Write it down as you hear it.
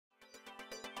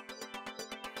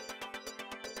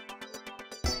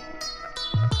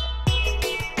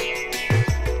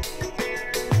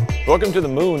Welcome to the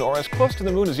moon, or as close to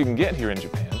the moon as you can get here in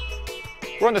Japan.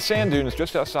 We're on the sand dunes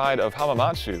just outside of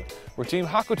Hamamatsu, where Team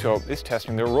Hakuto is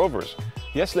testing their rovers.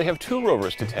 Yes, they have 2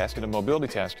 rovers to test in a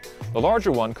mobility test. The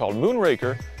larger one, called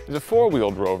Moonraker, is a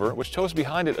 4-wheeled rover, which tows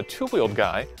behind it a 2-wheeled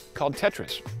guy called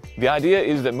Tetris. The idea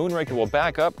is that Moonraker will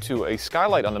back up to a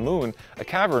skylight on the moon, a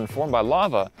cavern formed by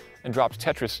lava, and drops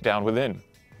Tetris down within.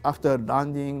 After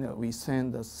landing, we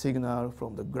send a signal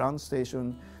from the ground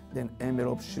station, then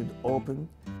envelope should open.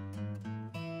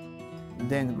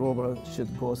 Then rover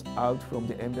should go out from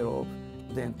the envelope,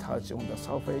 then touch on the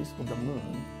surface of the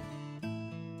moon.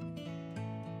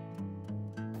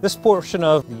 This portion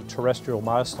of the terrestrial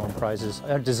milestone prizes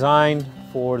are designed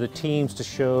for the teams to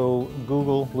show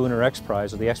Google Lunar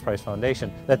XPrize, or the XPrize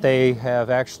Foundation, that they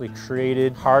have actually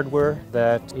created hardware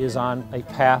that is on a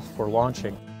path for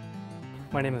launching.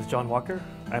 My name is John Walker.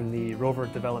 I'm the rover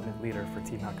development leader for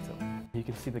Team Hakuto. You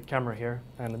can see the camera here,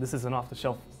 and this is an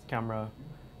off-the-shelf camera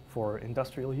for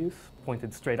industrial use,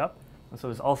 pointed straight up. And so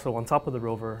there's also on top of the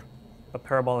rover a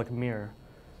parabolic mirror,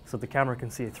 so the camera can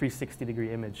see a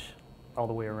 360-degree image all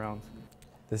the way around.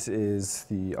 This is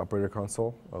the operator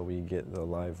console. We get the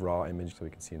live raw image so we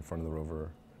can see in front of the rover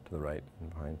to the right and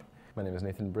behind. My name is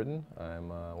Britton. I'm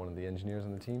one of the engineers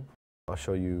on the team. I'll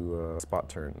show you a spot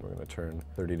turn. We're going to turn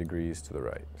 30 degrees to the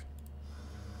right.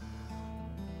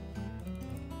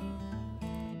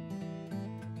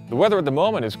 The weather at the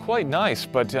moment is quite nice,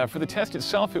 but for the test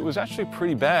itself it was actually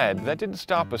pretty bad. That didn't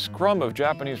stop a scrum of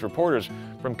Japanese reporters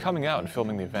from coming out and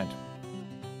filming the event.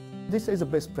 This is the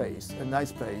best place, a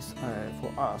nice place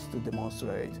for us to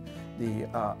demonstrate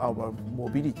our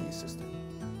mobility system.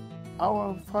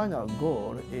 Our final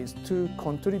goal is to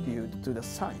contribute to the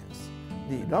science.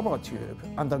 The rubber tube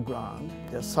underground,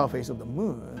 the surface of the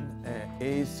moon,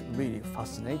 is really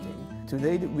fascinating.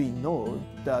 Today we know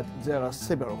that there are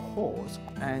several holes,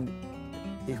 and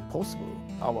if possible,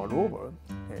 our rover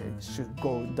should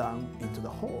go down into the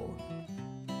hole.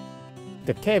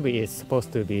 The cave is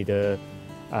supposed to be the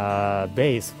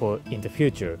base for in the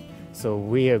future. So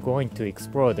we are going to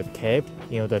explore the cave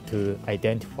in order to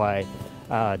identify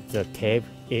the cave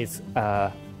is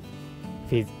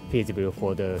feasible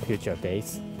for the future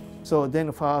base. So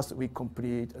then first we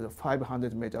complete the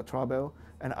 500-meter travel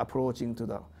and approaching to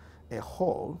the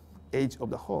hole, edge of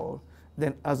the hole.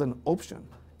 Then as an option,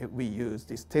 we use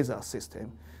this tether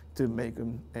system to make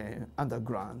an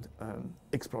underground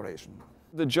exploration.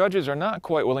 The judges are not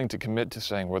quite willing to commit to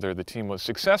saying whether the team was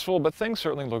successful, but things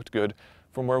certainly looked good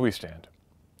from where we stand.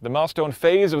 The milestone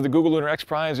phase of the Google Lunar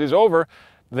XPrize is over.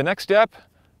 The next step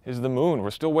is the moon.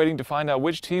 We're still waiting to find out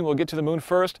which team will get to the moon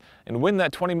first and win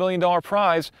that $20 million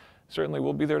prize. Certainly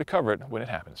we'll be there to cover it when it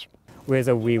happens.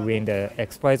 Whether we win the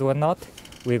XPrize or not,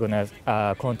 we're going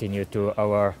to continue to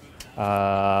our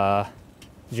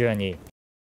journey.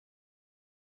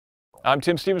 I'm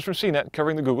Tim Stevens from CNET,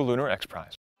 covering the Google Lunar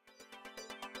XPrize.